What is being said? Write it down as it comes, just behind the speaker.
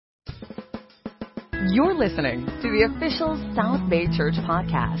You're listening to the official South Bay Church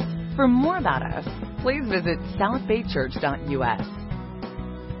podcast. For more about us, please visit southbaychurch.us.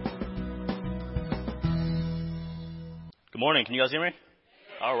 Good morning. Can you guys hear me?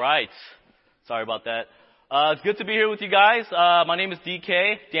 All right. Sorry about that. It's good to be here with you guys. My name is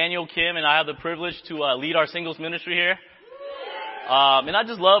DK, Daniel Kim, and I have the privilege to lead our singles ministry here. And I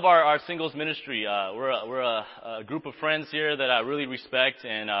just love our singles ministry. We're a group of friends here that I really respect,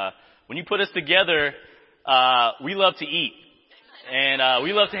 and when you put us together, we love to eat, and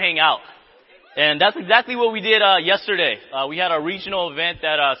we love to hang out. And that's exactly what we did yesterday. We had our regional event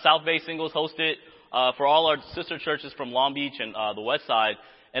that South Bay Singles hosted for all our sister churches from Long Beach and the West Side,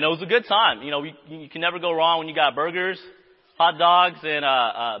 and it was a good time. You know, you can never go wrong when you got burgers, hot dogs, and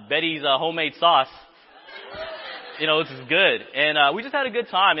Betty's homemade sauce. You know, this is good, and we just had a good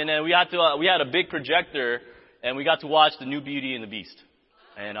time. And then we had a big projector, and we got to watch The New Beauty and the Beast.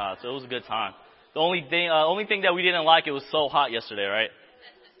 And so it was a good time. The only thing that we didn't like, it was so hot yesterday, right?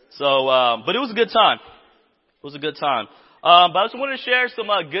 So, but it was a good time. It was a good time. But I just wanted to share some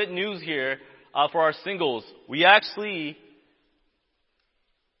good news here for our singles. We actually,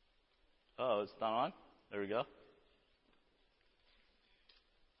 it's not on. There we go.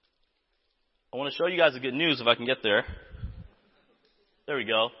 I want to show you guys the good news if I can get there. There we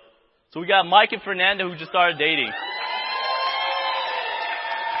go. So we got Mike and Fernanda who just started dating.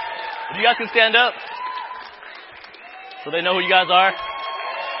 If you guys can stand up so they know who you guys are.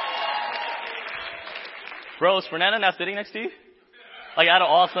 Bro, is Fernanda not sitting next to you? Like out of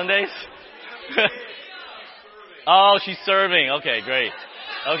all Sundays? Oh, she's serving. Okay, great.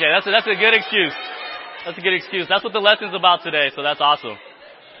 Okay, that's a good excuse. That's a good excuse. That's what the lesson's about today, so that's awesome.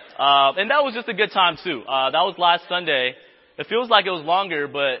 And that was just a good time too. That was last Sunday. It feels like it was longer,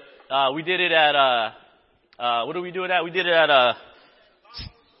 but we did it at what did we do it at? We did it at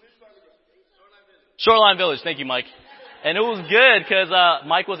Shoreline Village. Thank you, Mike. And it was good because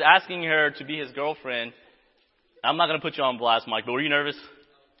Mike was asking her to be his girlfriend. I'm not going to put you on blast, Mike, but were you nervous?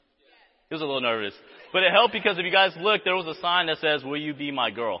 He was a little nervous. But it helped because if you guys look, there was a sign that says, "Will you be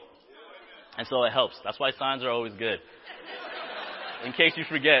my girl?" And so it helps. That's why signs are always good. In case you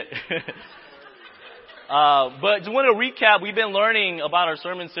forget. But just want to recap, we've been learning about our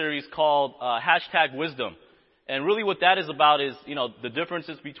sermon series called #Wisdom. And really what that is about is, you know, the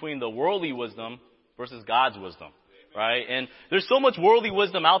differences between the worldly wisdom versus God's wisdom, right? And there's so much worldly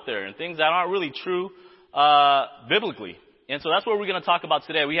wisdom out there and things that aren't really true biblically. And so that's what we're going to talk about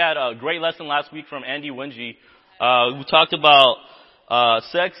today. We had a great lesson last week from Andy Wingy. We talked about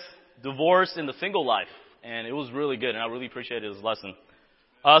sex, divorce, and the single life. And it was really good, and I really appreciated his lesson.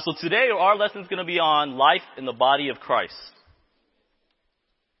 So today our lesson is going to be on life in the body of Christ.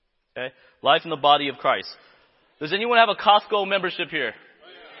 Okay? Life in the body of Christ. Does anyone have a Costco membership here?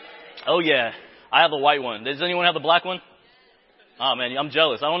 Oh, yeah. I have the white one. Does anyone have the black one? Oh, man, I'm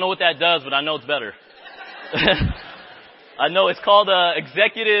jealous. I don't know what that does, but I know it's better. I know it's called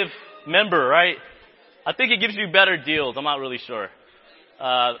executive member, right? I think it gives you better deals. I'm not really sure.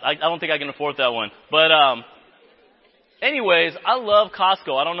 I don't think I can afford that one. But anyways, I love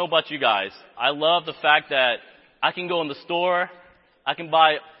Costco. I don't know about you guys. I love the fact that I can go in the store. I can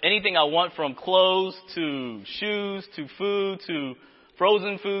buy anything I want, from clothes to shoes to food to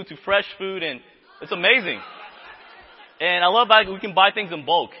frozen food to fresh food, and it's amazing. And I love that we can buy things in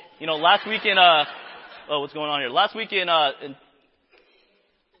bulk. You know, last week in what's going on here? Last week in I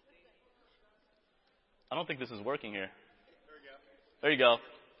don't think this is working here. There you go.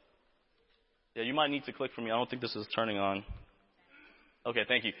 Yeah, you might need to click for me. I don't think this is turning on. Okay,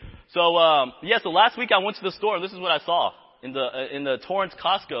 thank you. So, so last week I went to the store, and this is what I saw. In the Torrance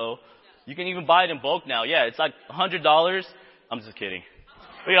Costco, you can even buy it in bulk now. Yeah, it's like $100. I'm just kidding.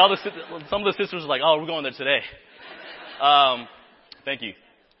 But yeah, some of the sisters are like, "Oh, we're going there today." Thank you.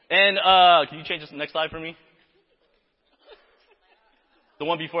 And can you change this next slide for me? The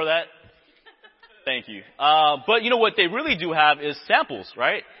one before that? Thank you. But you know what they really do have is samples,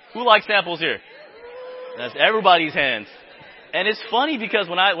 right? Who likes samples here? That's everybody's hands. And it's funny because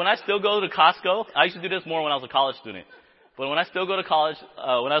when I still go to Costco, I used to do this more when I was a college student. But when I still go to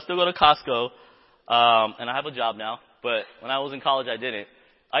Costco, and I have a job now, but when I was in college I didn't.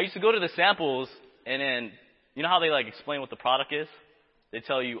 I used to go to the samples, and then you know how they like explain what the product is? They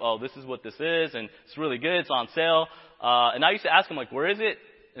tell you, "Oh, this is what this is, and it's really good. It's on sale." And I used to ask them, like, "Where is it?"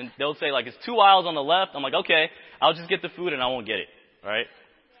 And they'll say, like, "It's 2 aisles on the left." I'm like, "Okay, I'll just get the food and I won't get it." Right?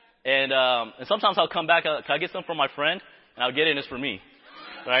 And sometimes I'll come back, can I get some for my friend? And I'll get it and it's for me.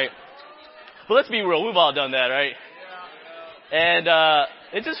 Right? But let's be real, we've all done that, right? And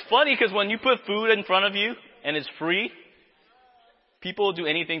it's just funny because when you put food in front of you and it's free, people will do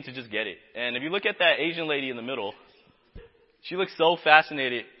anything to just get it. And if you look at that Asian lady in the middle, she looks so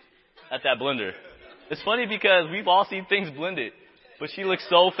fascinated at that blender. It's funny because we've all seen things blended, but she looks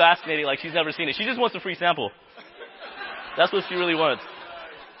so fascinated like she's never seen it. She just wants a free sample. That's what she really wants.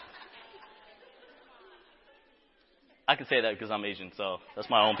 I can say that because I'm Asian, so that's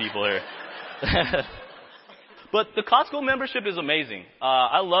my own people here. But the Costco membership is amazing.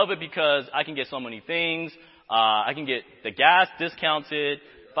 I love it because I can get so many things. I can get the gas discounted.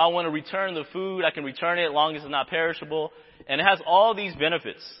 If I want to return the food, I can return it as long as it's not perishable. And it has all these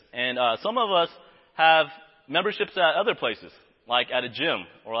benefits. And some of us have memberships at other places, like at a gym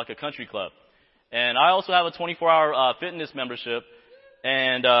or like a country club. And I also have a 24-hour fitness membership.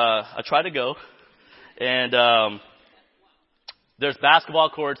 And I try to go. And there's basketball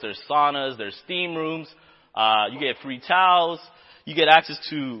courts, there's saunas, there's steam rooms. You get free towels. You get access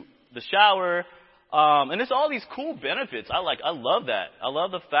to the shower. And it's all these cool benefits. I love that. I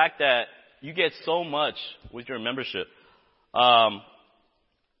love the fact that you get so much with your membership. And,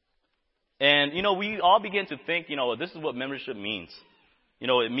 we all begin to think, this is what membership means.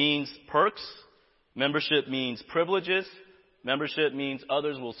 It means perks. Membership means privileges. Membership means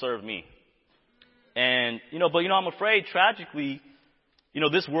others will serve me. And, but I'm afraid tragically,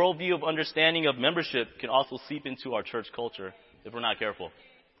 this worldview of understanding of membership can also seep into our church culture if we're not careful,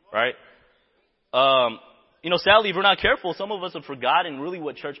 right? Sadly, if we're not careful, some of us have forgotten really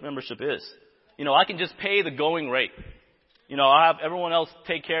what church membership is. I can just pay the going rate. I'll have everyone else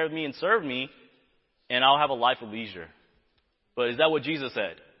take care of me and serve me, and I'll have a life of leisure. But is that what Jesus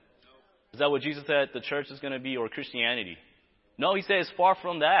said? Is that what Jesus said the church is going to be, or Christianity? No, he said it's far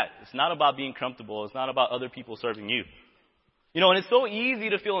from that. It's not about being comfortable. It's not about other people serving you. And it's so easy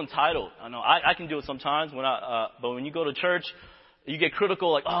to feel entitled. I know I can do it sometimes but when you go to church, you get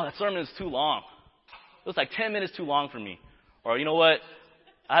critical, like, oh, that sermon is too long. It was like 10 minutes too long for me. Or, you know what?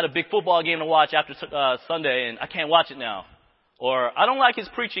 I had a big football game to watch after Sunday, and I can't watch it now. Or, I don't like his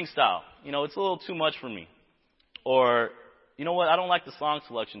preaching style. It's a little too much for me. Or, you know what? I don't like the song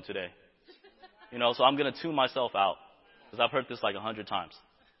selection today. So I'm going to tune myself out. Because I've heard this like 100 times.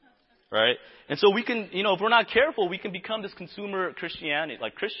 Right? And so we can, if we're not careful, we can become this consumer Christianity,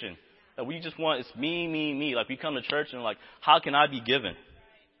 like Christian. That we just want, it's me, me, me. Like we come to church and like, how can I be given?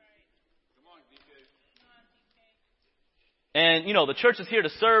 And, the church is here to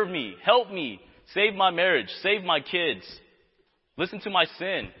serve me, help me, save my marriage, save my kids, listen to my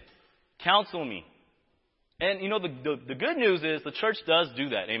sin, counsel me. And, the good news is the church does do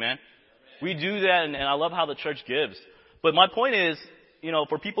that. Amen. We do that, and I love how the church gives. But my point is,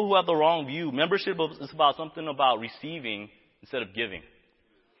 for people who have the wrong view, membership is about something about receiving instead of giving.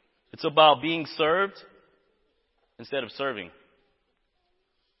 It's about being served instead of serving.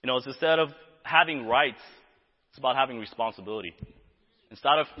 It's instead of having rights, it's about having responsibility.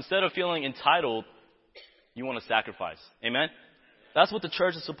 Instead of feeling entitled, you want to sacrifice. Amen? That's what the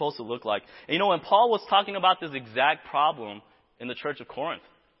church is supposed to look like. And when Paul was talking about this exact problem in the church of Corinth,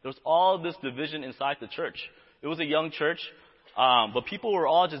 there was all this division inside the church. It was a young church. But people were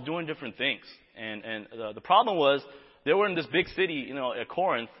all just doing different things. And the problem was they were in this big city, at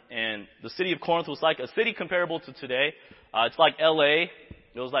Corinth. And the city of Corinth was like a city comparable to today. It's like LA.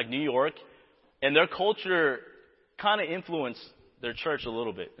 It was like New York. And their culture kind of influenced their church a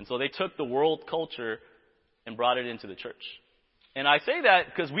little bit. And so they took the world culture and brought it into the church. And I say that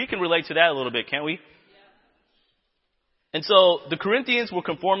because we can relate to that a little bit, can't we? And so the Corinthians were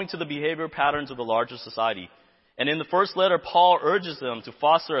conforming to the behavior patterns of the larger society. And in the first letter, Paul urges them to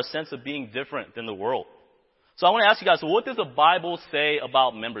foster a sense of being different than the world. So I want to ask you guys, so what does the Bible say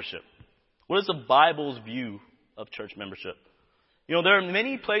about membership? What is the Bible's view of church membership? There are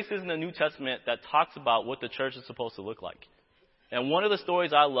many places in the New Testament that talks about what the church is supposed to look like. And one of the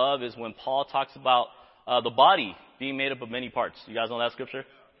stories I love is when Paul talks about the body being made up of many parts. You guys know that scripture?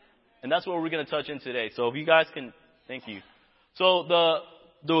 And that's what we're going to touch in today. So if you guys can, thank you. So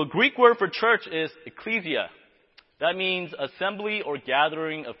the Greek word for church is ecclesia. That means assembly or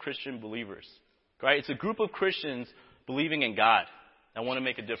gathering of Christian believers, right? It's a group of Christians believing in God that want to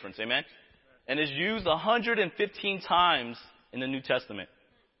make a difference. Amen? And it's used 115 times in the New Testament.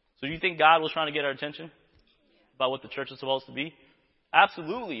 So do you think God was trying to get our attention about what the church is supposed to be?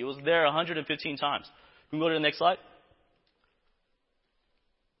 Absolutely. It was there 115 times. Can we go to the next slide?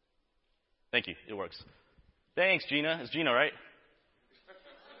 Thank you. It works. Thanks, Gina. It's Gina, right?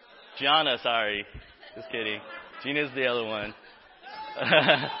 Gianna, sorry. Just kidding. Gina's the other one.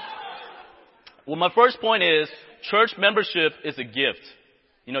 Well, my first point is church membership is a gift.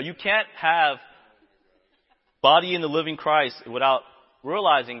 You can't have body in the living Christ without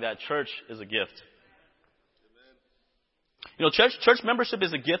realizing that church is a gift. You know, church membership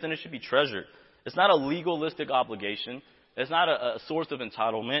is a gift and it should be treasured. It's not a legalistic obligation. It's not a source of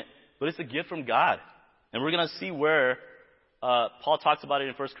entitlement, but it's a gift from God. And we're going to see where Paul talks about it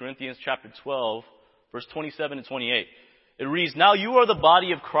in 1 Corinthians chapter 12, verse 27 and 28. It reads, "Now you are the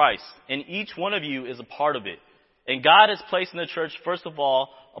body of Christ, and each one of you is a part of it. And God has placed in the church, first of all,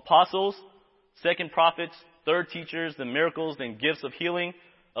 apostles, second prophets, third teachers, then miracles, then gifts of healing,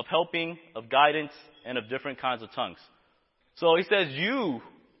 of helping, of guidance, and of different kinds of tongues." So he says, you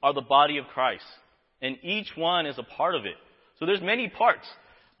are the body of Christ, and each one is a part of it. So there's many parts.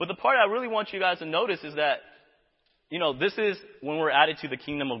 But the part I really want you guys to notice is that, you know, this is when we're added to the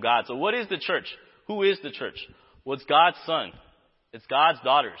kingdom of God. So what is the church? Who is the church? Well, it's God's son. It's God's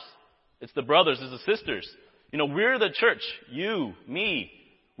daughters. It's the brothers. It's the sisters. You know, we're the church. You, me,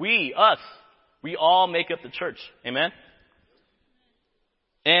 we, us. We all make up the church. Amen?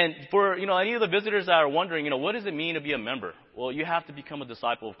 And for, you know, any of the visitors that are wondering, you know, what does it mean to be a member? Well, you have to become a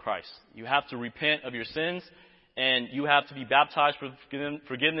disciple of Christ. You have to repent of your sins, and you have to be baptized for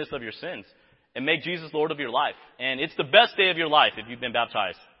forgiveness of your sins and make Jesus Lord of your life. And it's the best day of your life if you've been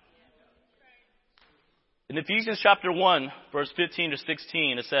baptized. In Ephesians chapter 1, verse 15 to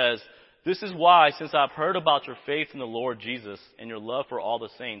 16, it says, "This is why, since I've heard about your faith in the Lord Jesus and your love for all the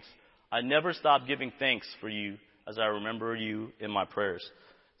saints, I never stop giving thanks for you as I remember you in my prayers."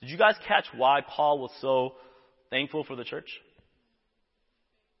 Did you guys catch why Paul was so thankful for the church?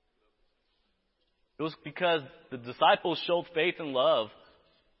 It was because the disciples showed faith and love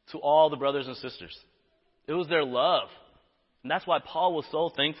to all the brothers and sisters. It was their love. And that's why Paul was so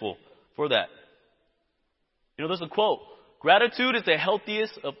thankful for that. You know, there's a quote, "Gratitude is the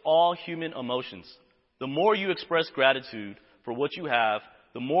healthiest of all human emotions. The more you express gratitude for what you have,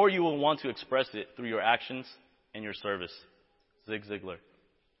 the more you will want to express it through your actions and your service." Zig Ziglar.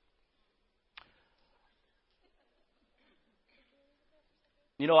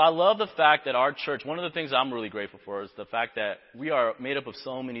 You know, I love the fact that our church, one of the things I'm really grateful for is the fact that we are made up of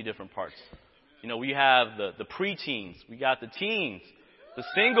so many different parts. You know, we have the preteens, we got the teens, the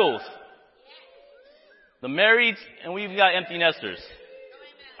singles, the marrieds, and we've got empty nesters.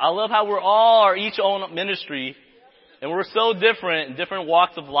 I love how we're all our each own ministry, and we're so different in different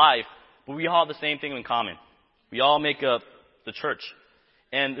walks of life, but we all have the same thing in common. We all make up the church.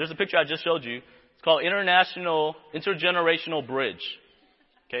 And there's a picture I just showed you. It's called Intergenerational Bridge.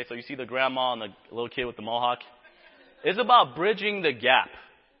 Okay, so you see the grandma and the little kid with the mohawk. It's about bridging the gap.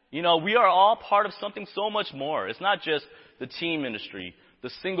 You know, we are all part of something so much more. It's not just the teen ministry, the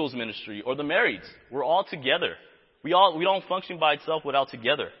singles ministry, or the marrieds. We're all together. We don't function by itself without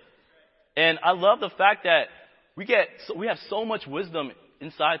together. And I love the fact that we have so much wisdom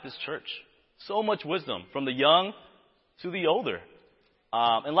inside this church. So much wisdom from the young to the older.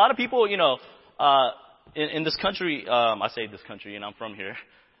 And a lot of people, you know, in this country, I say this country and I'm from here.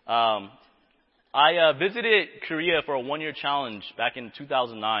 I visited Korea for a one-year challenge back in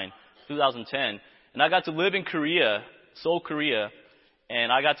 2009, 2010, and I got to live in Korea, Seoul, Korea,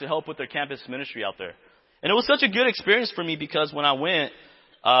 and I got to help with their campus ministry out there. And it was such a good experience for me because when I went,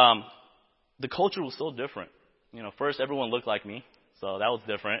 the culture was so different. You know, first everyone looked like me, so that was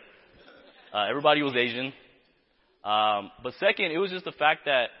different. Everybody was Asian. But second, it was just the fact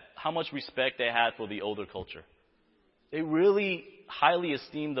that how much respect they had for the older culture. They really highly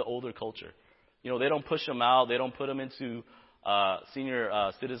esteem the older culture. You know, they don't push them out. They don't put them into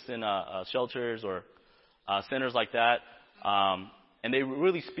senior citizen shelters or centers like that. And they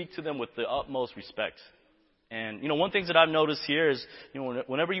really speak to them with the utmost respect. And, you know, one thing that I've noticed here is, you know,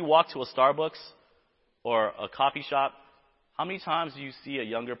 whenever you walk to a Starbucks or a coffee shop, how many times do you see a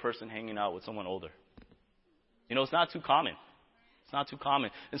younger person hanging out with someone older? You know, it's not too common. It's not too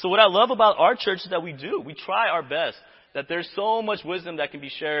common. And so what I love about our church is that we try our best, that there's so much wisdom that can be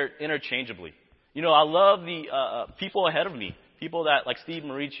shared interchangeably. You know, I love the people ahead of me, people that like Steve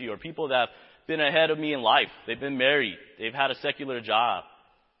Marici or people that have been ahead of me in life. They've been married. They've had a secular job.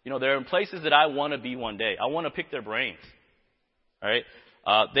 You know, they're in places that I want to be one day. I want to pick their brains. All right?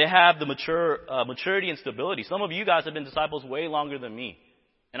 They have the maturity and stability. Some of you guys have been disciples way longer than me.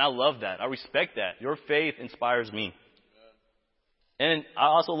 And I love that. I respect that. Your faith inspires me. And I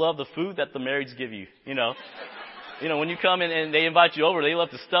also love the food that the marrieds give you, you know. You know, when you come in and they invite you over, they love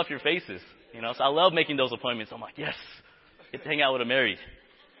to stuff your faces. You know, so I love making those appointments. I'm like, yes, get to hang out with a married.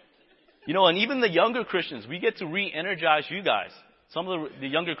 You know, and even the younger Christians, we get to re-energize you guys. Some of the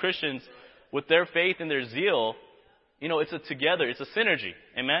younger Christians, with their faith and their zeal, you know, it's a synergy.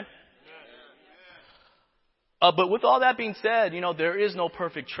 Amen? But with all that being said, you know, there is no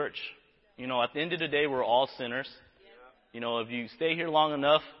perfect church. You know, at the end of the day, we're all sinners. You know, if you stay here long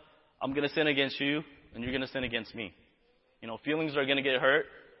enough, I'm going to sin against you, and you're going to sin against me. Feelings are going to get hurt.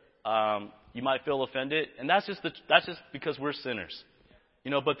 You might feel offended. And that's just because we're sinners.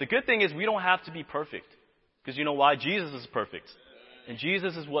 But the good thing is we don't have to be perfect. Because you know why? Jesus is perfect. And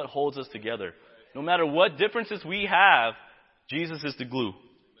Jesus is what holds us together. No matter what differences we have, Jesus is the glue.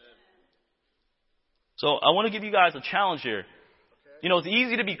 So I want to give you guys a challenge here. It's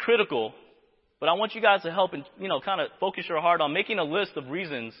easy to be critical, but I want you guys to help and, kind of focus your heart on making a list of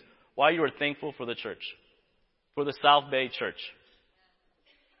reasons why you are thankful for the church, for the South Bay Church.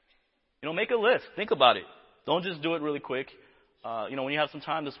 Make a list. Think about it. Don't just do it really quick. When you have some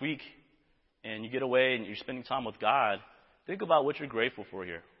time this week and you get away and you're spending time with God, think about what you're grateful for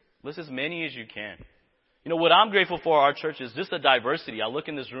here. List as many as you can. What I'm grateful for our church is just the diversity. I look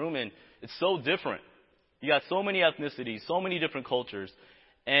in this room and it's so different. You got so many ethnicities, so many different cultures.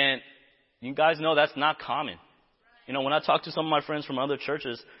 And you guys know that's not common. When I talk to some of my friends from other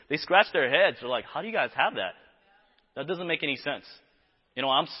churches, they scratch their heads. They're like, how do you guys have that? That doesn't make any sense.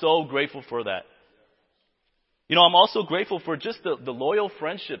 I'm so grateful for that. I'm also grateful for just the loyal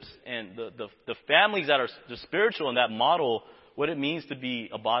friendships and the families that are spiritual and that model what it means to be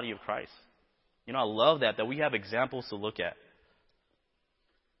a body of Christ. I love that we have examples to look at.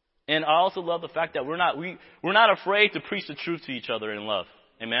 And I also love the fact that we're not afraid to preach the truth to each other in love.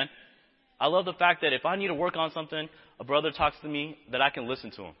 Amen? I love the fact that if I need to work on something, a brother talks to me, that I can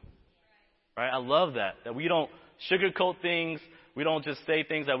listen to him. Right? I love that we don't sugarcoat things. We don't just say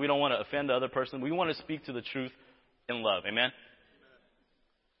things that we don't want to offend the other person. We want to speak to the truth in love. Amen?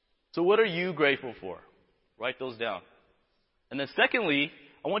 So what are you grateful for? Write those down. And then secondly,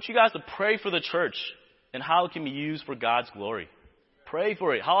 I want you guys to pray for the church and how it can be used for God's glory. Pray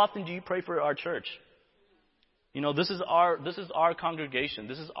for it. How often do you pray for our church? This is our congregation.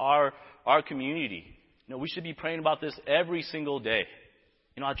 This is our community. We should be praying about this every single day.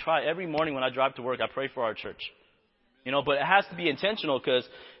 I try every morning when I drive to work, I pray for our church. But it has to be intentional, because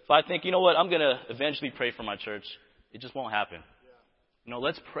if I think, I'm going to eventually pray for my church, it just won't happen.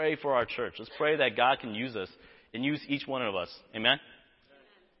 Let's pray for our church. Let's pray that God can use us and use each one of us. Amen?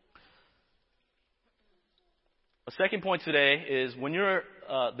 A second point today is when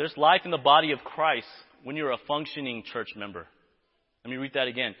there's life in the body of Christ when you're a functioning church member. Let me read that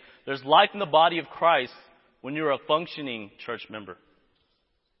again. There's life in the body of Christ when you're a functioning church member.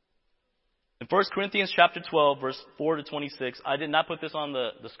 In 1 Corinthians chapter 12, verse 4 to 26, I did not put this on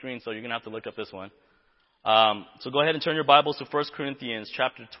the screen, so you're going to have to look up this one. So go ahead and turn your Bibles to 1 Corinthians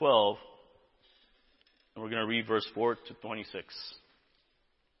chapter 12, and we're going to read verse 4 to 26.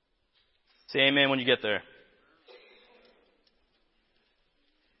 Say amen when you get there.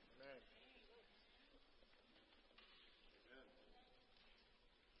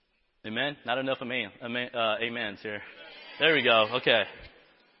 Amen? Not enough amens here. There we go. Okay.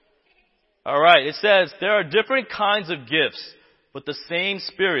 All right. It says, there are different kinds of gifts, but the same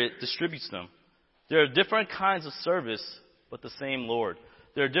Spirit distributes them. There are different kinds of service, but the same Lord.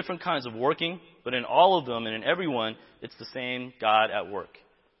 There are different kinds of working, but in all of them and in everyone, it's the same God at work.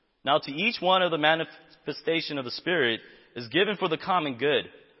 Now to each one of the manifestation of the Spirit is given for the common good.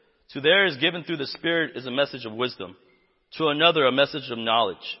 To there is given through the Spirit is a message of wisdom. To another, a message of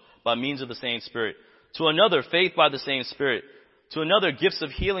knowledge by means of the same Spirit. To another, faith by the same Spirit. To another, gifts of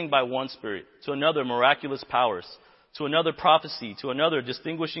healing by one Spirit. To another, miraculous powers. To another, prophecy. To another,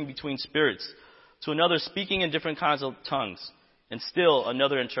 distinguishing between spirits. To another, speaking in different kinds of tongues. And still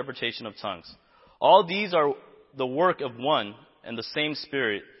another, interpretation of tongues. All these are the work of one and the same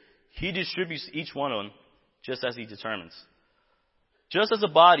Spirit. He distributes each one of them just as He determines. Just as a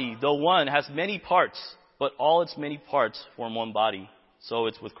body, though one, has many parts, but all its many parts form one body, so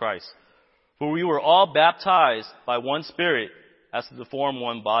it's with Christ. For we were all baptized by one Spirit as to form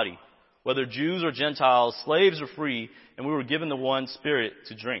one body, whether Jews or Gentiles, slaves or free, and we were given the one Spirit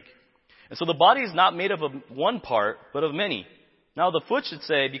to drink. And so the body is not made up of one part, but of many. Now the foot should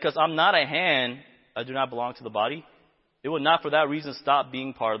say, because I'm not a hand, I do not belong to the body. It would not for that reason stop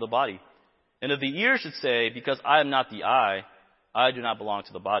being part of the body. And if the ear should say, because I am not the eye, I do not belong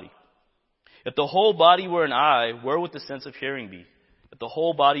to the body. If the whole body were an eye, where would the sense of hearing be? If the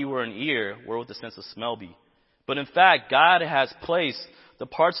whole body were an ear, where would the sense of smell be? But in fact, God has placed the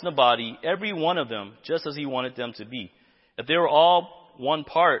parts in the body, every one of them, just as He wanted them to be. If they were all one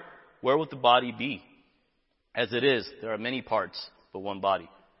part, where would the body be? As it is, there are many parts, but one body.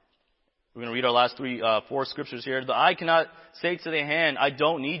 We're going to read our last four scriptures here. The eye cannot say to the hand, I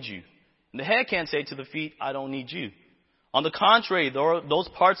don't need you. And the head can't say to the feet, I don't need you. On the contrary, those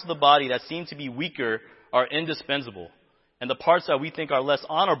parts of the body that seem to be weaker are indispensable. And the parts that we think are less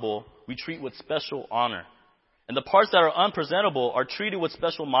honorable, we treat with special honor. And the parts that are unpresentable are treated with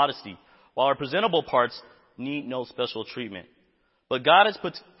special modesty, while our presentable parts need no special treatment. But God has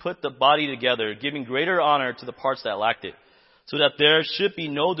put the body together, giving greater honor to the parts that lacked it, so that there should be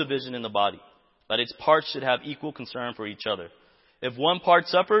no division in the body, but its parts should have equal concern for each other. If one part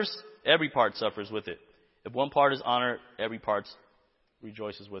suffers, every part suffers with it. If one part is honored, every part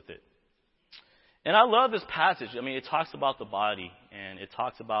rejoices with it. And I love this passage. I mean, it talks about the body, and it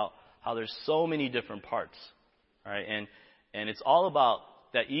talks about how there's so many different parts, right? And it's all about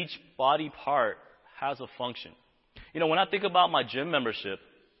that each body part has a function. You know, when I think about my gym membership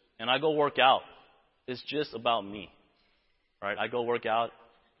and I go work out, it's just about me, right? I go work out.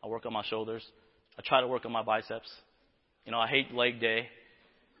 I work on my shoulders. I try to work on my biceps. You know, I hate leg day.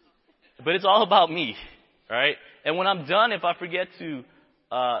 But it's all about me, right? And when I'm done, if I forget to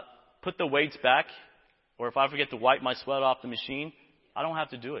put the weights back, or if I forget to wipe my sweat off the machine, I don't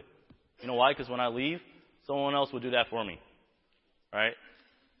have to do it. You know why? Because when I leave, someone else will do that for me, right?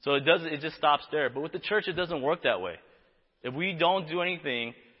 So it just stops there. But with the church, it doesn't work that way. If we don't do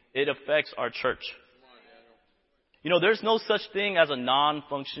anything, it affects our church. You know, there's no such thing as a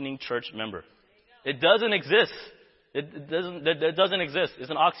non-functioning church member. It doesn't exist. It doesn't exist.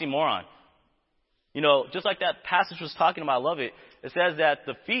 It's an oxymoron. You know, just like that passage was talking about, I love it. It says that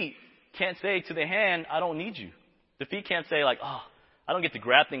the feet can't say to the hand, I don't need you. The feet can't say like, oh, I don't get to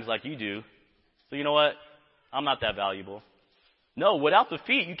grab things like you do. So you know what? I'm not that valuable. No, without the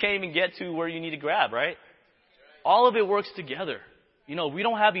feet, you can't even get to where you need to grab, right? All of it works together. You know, we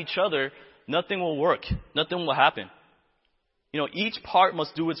don't have each other, nothing will work. Nothing will happen. You know, each part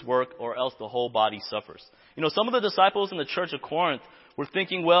must do its work or else the whole body suffers. You know, some of the disciples in the church of Corinth were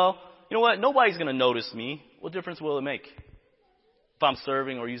thinking, well, you know what? Nobody's going to notice me. What difference will it make if I'm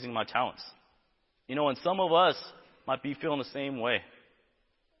serving or using my talents? You know, and some of us might be feeling the same way.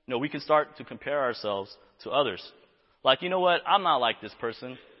 You know, we can start to compare ourselves to others. Like, you know what? I'm not like this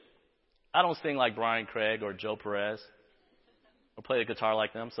person. I don't sing like Brian Craig or Joe Perez or play the guitar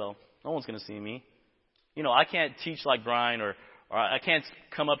like them, so no one's going to see me. You know, I can't teach like Brian or I can't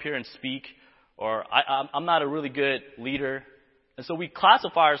come up here and speak, or I'm not a really good leader. And so we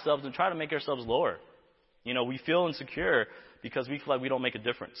classify ourselves and try to make ourselves lower. You know, we feel insecure because we feel like we don't make a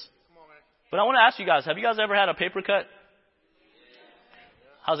difference. But I want to ask you guys, have you guys ever had a paper cut?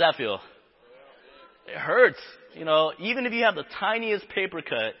 How's that feel? It hurts. You know, even if you have the tiniest paper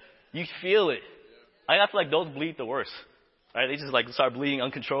cut, you feel it. I feel like those bleed the worst. Right? They just like start bleeding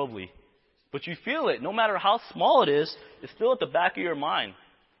uncontrollably. But you feel it. No matter how small it is, it's still at the back of your mind.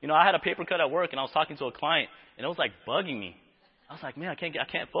 You know, I had a paper cut at work and I was talking to a client and it was like bugging me. I was like, man, I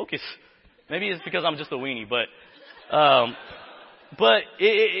can't focus. Maybe it's because I'm just a weenie, but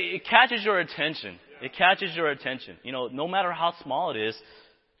it catches your attention. It catches your attention. You know, no matter how small it is,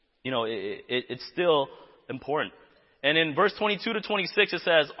 you know, it's still important. And in verse 22 to 26, it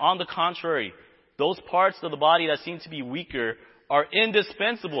says, on the contrary, those parts of the body that seem to be weaker are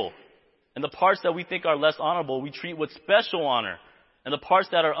indispensable. And the parts that we think are less honorable, we treat with special honor. And the parts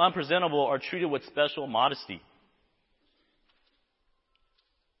that are unpresentable are treated with special modesty.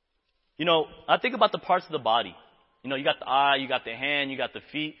 You know, I think about the parts of the body. You know, you got the eye, you got the hand, you got the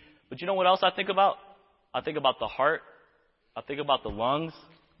feet. But you know what else I think about? I think about the heart. I think about the lungs.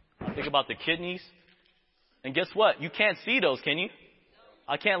 I think about the kidneys. And guess what? You can't see those, can you?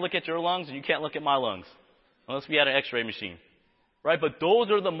 I can't look at your lungs and you can't look at my lungs. Unless we had an x-ray machine. Right? But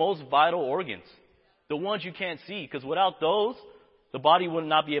those are the most vital organs. The ones you can't see. Because without those, the body would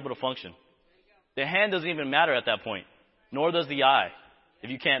not be able to function. The hand doesn't even matter at that point. Nor does the eye.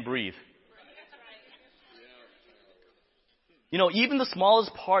 If you can't breathe. You know, even the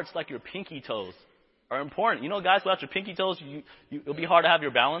smallest parts like your pinky toes are important. You know, guys, without your pinky toes, it'll be hard to have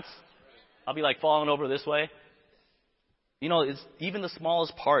your balance. I'll be like falling over this way. You know, even the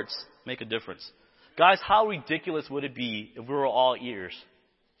smallest parts make a difference. Guys, how ridiculous would it be if we were all ears?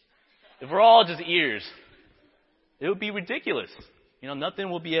 If we're all just ears, it would be ridiculous. You know, nothing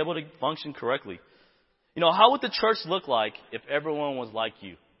will be able to function correctly. You know, how would the church look like if everyone was like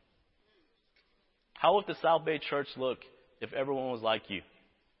you? How would the South Bay Church look if everyone was like you?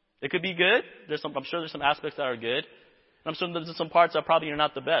 It could be good. I'm sure there's some aspects that are good. And I'm sure there's some parts that probably are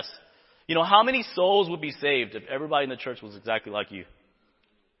not the best. You know, how many souls would be saved if everybody in the church was exactly like you?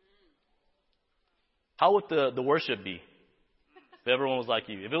 How would the worship be if everyone was like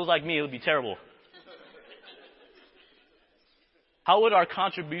you? If it was like me, it would be terrible. How would our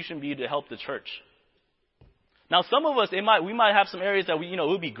contribution be to help the church? Now, some of us, we might have some areas that it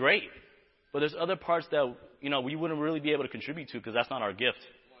would be great. But there's other parts that, we wouldn't really be able to contribute to because that's not our gift.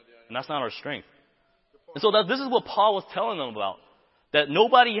 And that's not our strength. And so this is what Paul was telling them about. That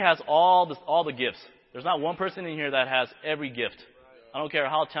nobody has all the gifts. There's not one person in here that has every gift. I don't care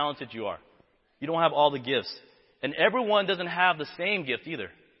how talented you are. You don't have all the gifts. And everyone doesn't have the same gift either.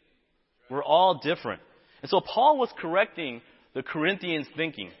 We're all different. And so Paul was correcting the Corinthians'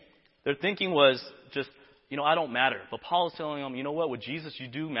 thinking. Their thinking was just, I don't matter. But Paul is telling them, you know what? With Jesus, you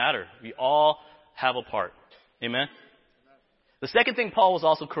do matter. We all have a part. Amen? The second thing Paul was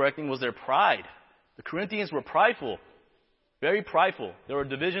also correcting was their pride. The Corinthians were prideful. Very prideful. There were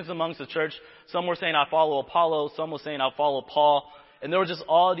divisions amongst the church. Some were saying, I follow Apollo. Some were saying, I follow Paul. And there were just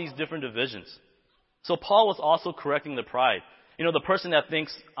all these different divisions. So Paul was also correcting the pride. The person that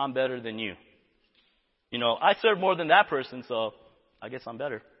thinks, I'm better than you. I serve more than that person, so I guess I'm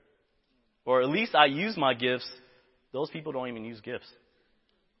better. Or at least I use my gifts. Those people don't even use gifts.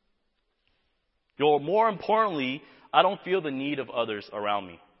 More importantly, I don't feel the need of others around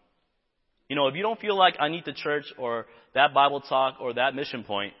me. If you don't feel like I need the church or that Bible talk or that mission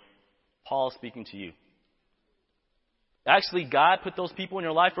point, Paul is speaking to you. Actually, God put those people in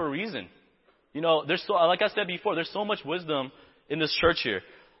your life for a reason. There's like I said before, there's so much wisdom in this church here.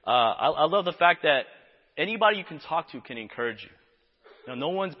 I love the fact that anybody you can talk to can encourage you. No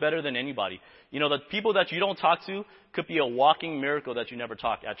one's better than anybody. The people that you don't talk to could be a walking miracle that you never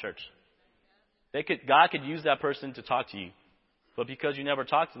talk at church. God could use that person to talk to you. But because you never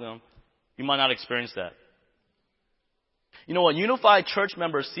talk to them, you might not experience that. A unified church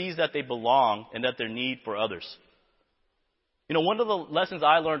member sees that they belong and that their need for others. One of the lessons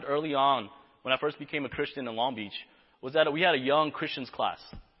I learned early on when I first became a Christian in Long Beach was that we had a young Christians class.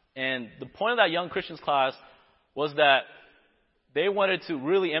 And the point of that young Christians class was that they wanted to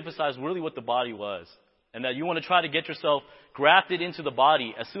really emphasize really what the body was. And that you want to try to get yourself grafted into the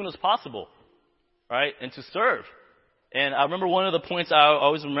body as soon as possible. Right? And to serve. And I remember one of the points I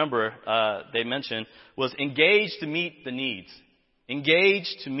always remember they mentioned was engage to meet the needs.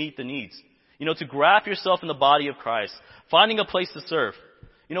 Engage to meet the needs. To graft yourself in the body of Christ. Finding a place to serve.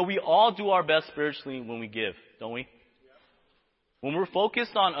 We all do our best spiritually when we give, don't we? When we're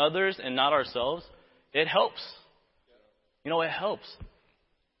focused on others and not ourselves, it helps. It helps.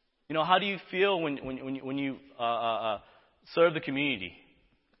 How do you feel when you serve the community?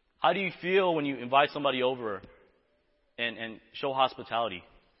 How do you feel when you invite somebody over and show hospitality?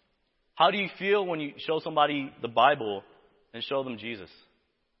 How do you feel when you show somebody the Bible and show them Jesus?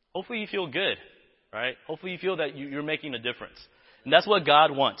 Hopefully you feel good, right? Hopefully you feel that you're making a difference. And that's what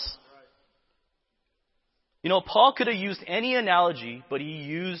God wants. Paul could have used any analogy, but he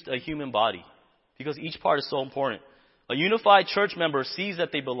used a human body because each part is so important. A unified church member sees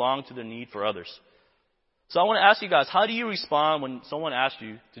that they belong to the need for others. So I want to ask you guys, how do you respond when someone asks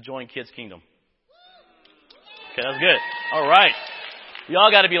you to join Kids Kingdom? Okay, that's good. All right. We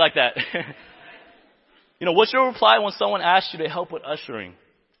all got to be like that. What's your reply when someone asks you to help with ushering,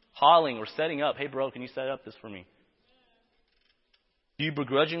 hauling, or setting up? Hey, bro, can you set up this for me? Do you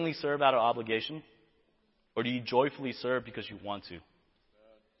begrudgingly serve out of obligation? Or do you joyfully serve because you want to?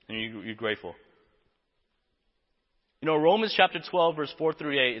 And you're grateful. Romans chapter 12, verse 4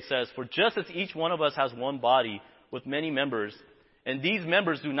 through 8, it says, For just as each one of us has one body with many members, and these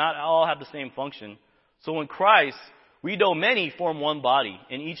members do not all have the same function, so in Christ, we though many form one body,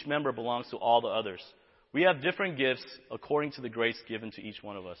 and each member belongs to all the others. We have different gifts according to the grace given to each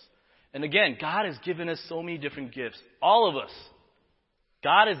one of us. And again, God has given us so many different gifts. All of us.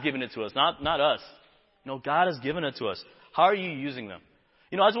 God has given it to us, not us. God has given it to us. How are you using them?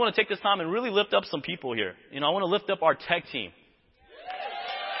 I just want to take this time and really lift up some people here. I want to lift up our tech team.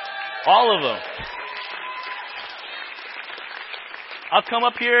 All of them. I've come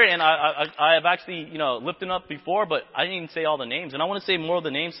up here and I have actually, lifted up before, but I didn't even say all the names. And I want to say more of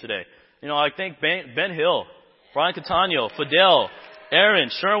the names today. I thank Ben Hill, Brian Catano, Fidel, Aaron,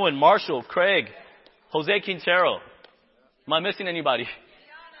 Sherwin, Marshall, Craig, Jose Quintero. Am I missing anybody?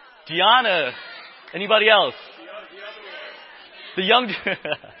 Gianna. Anybody else? The young.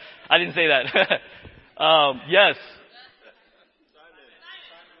 I didn't say that. Yes.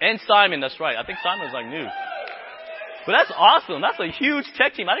 And Simon, that's right. I think Simon's new. But that's awesome. That's a huge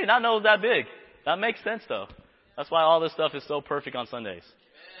tech team. I did not know it was that big. That makes sense, though. That's why all this stuff is so perfect on Sundays.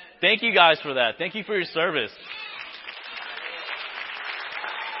 Thank you guys for that. Thank you for your service.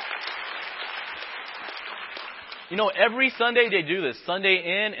 Every Sunday they do this.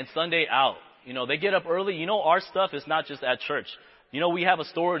 Sunday in and Sunday out. They get up early. Our stuff is not just at church. We have a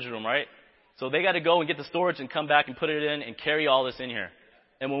storage room, right? So they got to go and get the storage and come back and put it in and carry all this in here.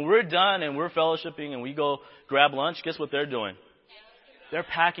 And when we're done and we're fellowshipping and we go grab lunch, guess what they're doing? They're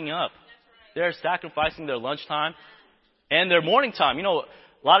packing up. They're sacrificing their lunchtime and their morning time. A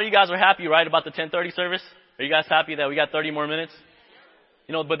lot of you guys are happy, right, about the 10:30 service? Are you guys happy that we got 30 more minutes?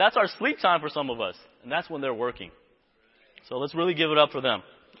 But that's our sleep time for some of us. And that's when they're working. So let's really give it up for them.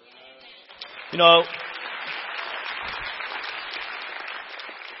 You know,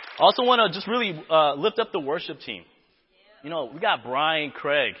 I also want to just really lift up the worship team. You know, we got Brian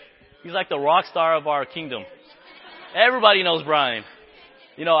Craig. He's like the rock star of our kingdom. Everybody knows Brian.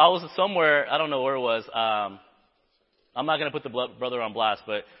 You know, I was somewhere, I don't know where it was. I'm not going to put the brother on blast,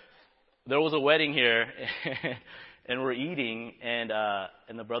 but there was a wedding here, and we're eating, and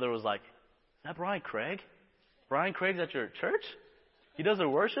the brother was like, "Is that Brian Craig? Brian Craig's at your church? He does their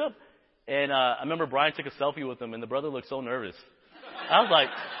worship?" And I remember Brian took a selfie with him, and the brother looked so nervous. I was like,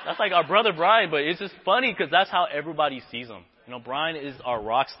 that's like our brother Brian, but it's just funny because that's how everybody sees him. You know, Brian is our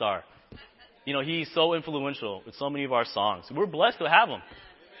rock star. You know, he's so influential with so many of our songs. We're blessed to have him.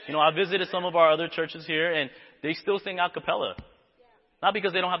 You know, I visited some of our other churches here, and they still sing a cappella. Not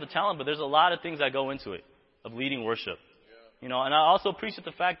because they don't have the talent, but there's a lot of things that go into it, of leading worship. You know, and I also appreciate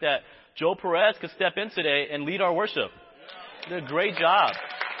the fact that Joe Perez could step in today and lead our worship. He did a great job.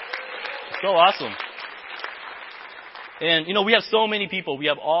 So awesome. And, you know, we have so many people. We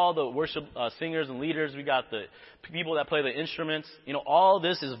have all the worship singers and leaders. We got the people that play the instruments. You know, all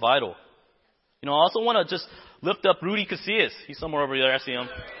this is vital. You know, I also want to just lift up Rudy Casillas. He's somewhere over there. I see him.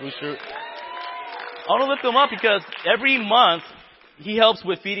 I want to lift him up because every month he helps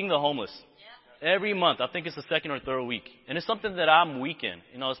with feeding the homeless. Every month. I think it's the second or third week. And it's something that I'm weak in.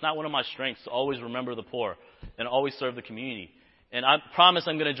 You know, it's not one of my strengths to always remember the poor and always serve the community. And I promise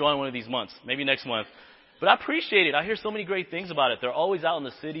I'm going to join one of these months, maybe next month. But I appreciate it. I hear so many great things about it. They're always out in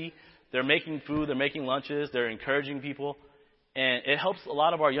the city. They're making food. They're making lunches. They're encouraging people. And it helps a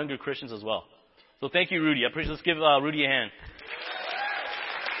lot of our younger Christians as well. So thank you, Rudy. I appreciate it. Let's give Rudy a hand.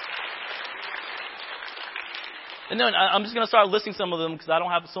 And then I'm just going to start listing some of them because I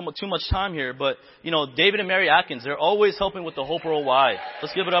don't have too much time here. But, you know, David and Mary Atkins, they're always helping with the Hope Worldwide.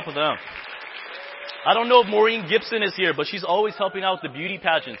 Let's give it up for them. I don't know if Maureen Gibson is here, but she's always helping out with the beauty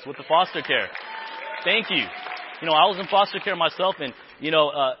pageants, with the foster care. Thank you. You know, I was in foster care myself, and, you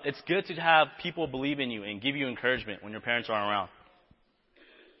know, it's good to have people believe in you and give you encouragement when your parents aren't around.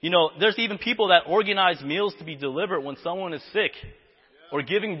 You know, there's even people that organize meals to be delivered when someone is sick or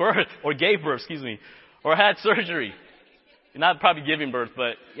giving birth, or gave birth, or had surgery. Not probably giving birth,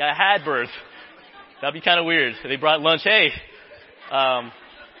 but yeah, had birth. That'd be kind of weird. They brought lunch. Hey.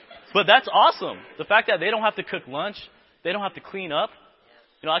 But that's awesome. The fact that they don't have to cook lunch, they don't have to clean up.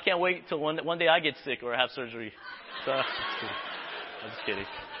 You know, I can't wait till one day I get sick or have surgery. So, I'm just kidding.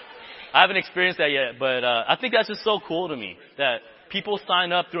 I haven't experienced that yet, but I think that's just so cool to me that people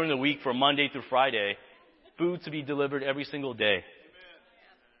sign up during the week for Monday through Friday, food to be delivered every single day.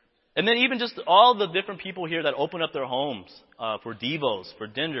 And then even just all the different people here that open up their homes for devos, for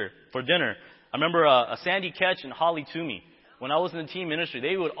dinner. I remember Sandy Ketch and Holly Toomey. When I was in the teen ministry,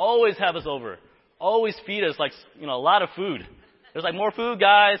 they would always have us over, always feed us like, you know, a lot of food. There's like more food,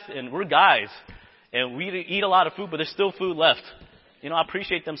 guys, and we're guys. And we eat a lot of food, but there's still food left. You know, I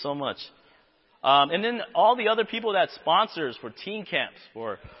appreciate them so much. And then all the other people that sponsors for teen camps,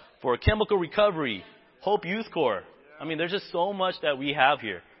 for chemical recovery, Hope Youth Corps. I mean, there's just so much that we have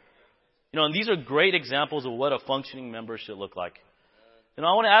here. You know, and these are great examples of what a functioning member should look like. And I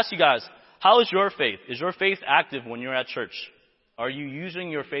want to ask you guys, how is your faith? Is your faith active when you're at church? Are you using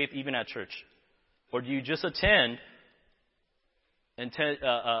your faith even at church? Or do you just attend and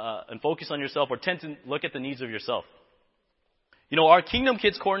focus on yourself, or tend to look at the needs of yourself? You know, our Kingdom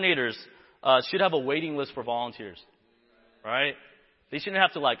Kids coordinators should have a waiting list for volunteers, right? They shouldn't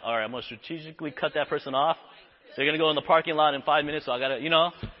have to like, all right, I'm going to strategically cut that person off. They're going to go in the parking lot in 5 minutes, so I got to, you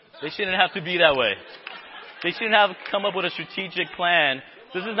know. They shouldn't have to be that way. They shouldn't have come up with a strategic plan.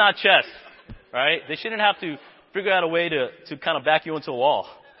 This is not chess, right? They shouldn't have to figure out a way to kind of back you into a wall.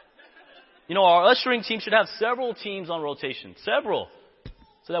 You know, our ushering team should have several teams on rotation, several,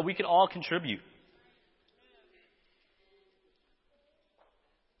 so that we can all contribute.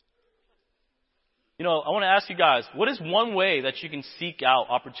 You know, I want to ask you guys, what is one way that you can seek out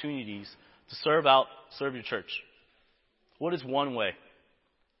opportunities to serve your church? What is one way?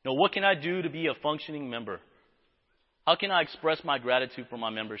 You know, what can I do to be a functioning member? How can I express my gratitude for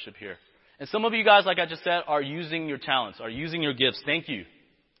my membership here? And some of you guys, like I just said, are using your talents, are using your gifts. Thank you.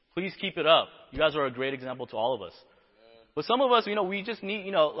 Please keep it up. You guys are a great example to all of us. But some of us, you know, we just need,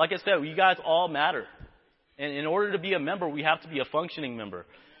 you know, like I said, you guys all matter. And in order to be a member, we have to be a functioning member.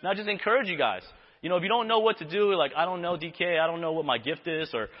 And I just encourage you guys. You know, if you don't know what to do, like, I don't know, DK, I don't know what my gift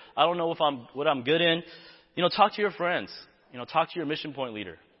is, or I don't know what I'm good in, you know, talk to your friends. You know, talk to your mission point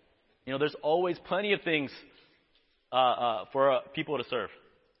leader. You know, there's always plenty of things for people to serve.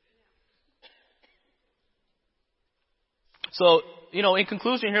 So, you know, in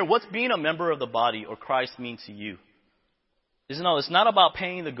conclusion here, what's being a member of the body or Christ mean to you? It's not about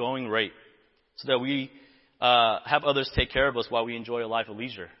paying the going rate. so that we have others take care of us while we enjoy a life of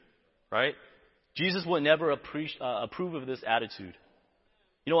leisure, right? Jesus would never approve of this attitude.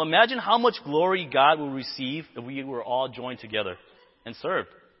 You know, imagine how much glory God will receive if we were all joined together and served.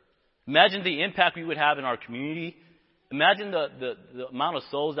 Imagine the impact we would have in our community. Imagine the amount of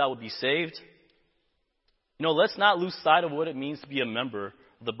souls that would be saved. You know, let's not lose sight of what it means to be a member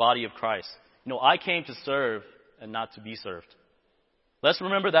of the body of Christ. You know, I came to serve and not to be served. Let's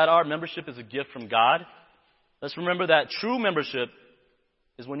remember that our membership is a gift from God. Let's remember that true membership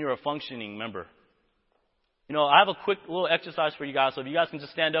is when you're a functioning member. You know, I have a quick little exercise for you guys, so if you guys can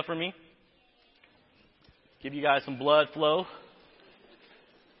just stand up for me. Give you guys some blood flow.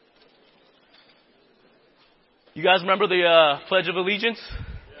 You guys remember the Pledge of Allegiance?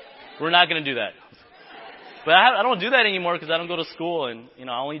 We're not going to do that. But I don't do that anymore because I don't go to school, and you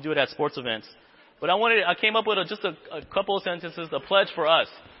know I only do it at sports events. But I came up with just a couple of sentences, a pledge for us.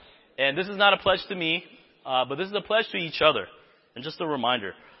 And this is not a pledge to me, but this is a pledge to each other, and just a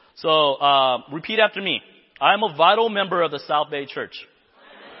reminder. So repeat after me. I am a vital member of the South Bay Church.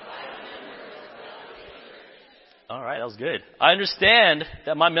 All right, that was good. I understand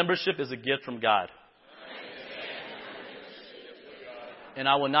that my membership is a gift from God. And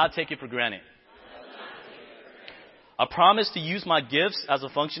I will not take it for granted. I promise to use my gifts as a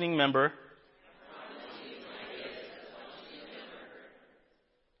functioning member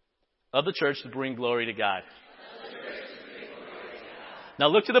of the church to bring glory to God. Now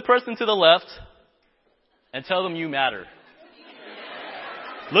look to the person to the left and tell them you matter.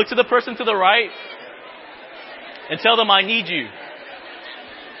 Look to the person to the right and tell them I need you.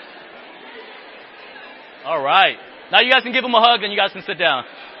 All right. Now you guys can give them a hug and you guys can sit down.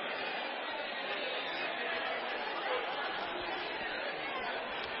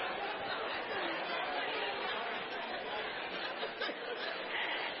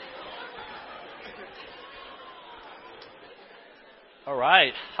 All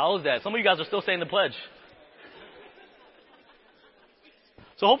right. How is that? Some of you guys are still saying the pledge.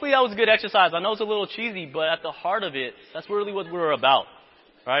 So hopefully that was a good exercise. I know it's a little cheesy, but at the heart of it, that's really what we're about.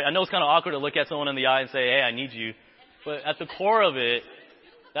 Right? I know it's kind of awkward to look at someone in the eye and say, hey, I need you. But at the core of it,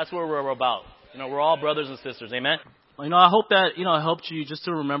 that's what we're about. You know, we're all brothers and sisters. Amen? You know, I hope that, you know, it helped you just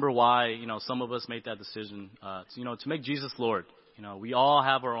to remember why, you know, some of us made that decision, to make Jesus Lord. You know, we all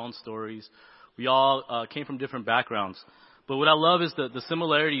have our own stories. We all came from different backgrounds. But what I love is the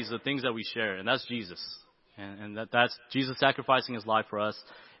similarities, the things that we share, and that's Jesus. And that's Jesus sacrificing his life for us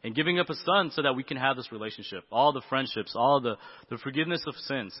and giving up his son so that we can have this relationship, all the friendships, all the forgiveness of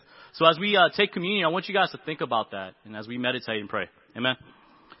sins. So as we take communion, I want you guys to think about that and as we meditate and pray. Amen.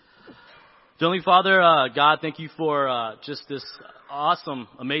 Heavenly Father, God, thank you for just this awesome,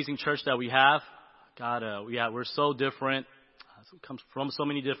 amazing church that we have. God, we're so different. It comes from so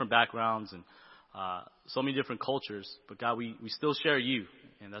many different backgrounds and so many different cultures. But God, we still share you,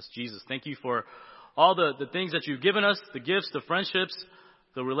 and that's Jesus. Thank you for all the things that you've given us, the gifts, the friendships,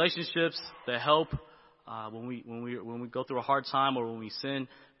 the relationships, the help when we go through a hard time or when we sin.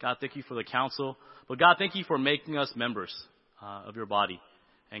 God, thank you for the counsel. But God, thank you for making us members of your body.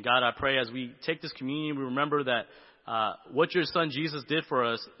 And God, I pray as we take this communion, we remember that what your son Jesus did for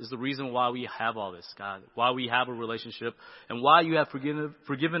us is the reason why we have all this, God, why we have a relationship and why you have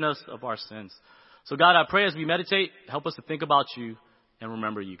forgiven us of our sins. So God, I pray as we meditate, help us to think about you and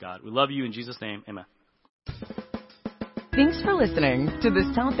remember you, God. We love you in Jesus' name. Amen. Thanks for listening to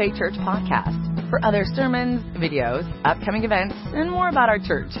the South Bay Church podcast. For other sermons, videos, upcoming events, and more about our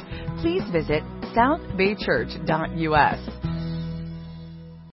church, please visit southbaychurch.us.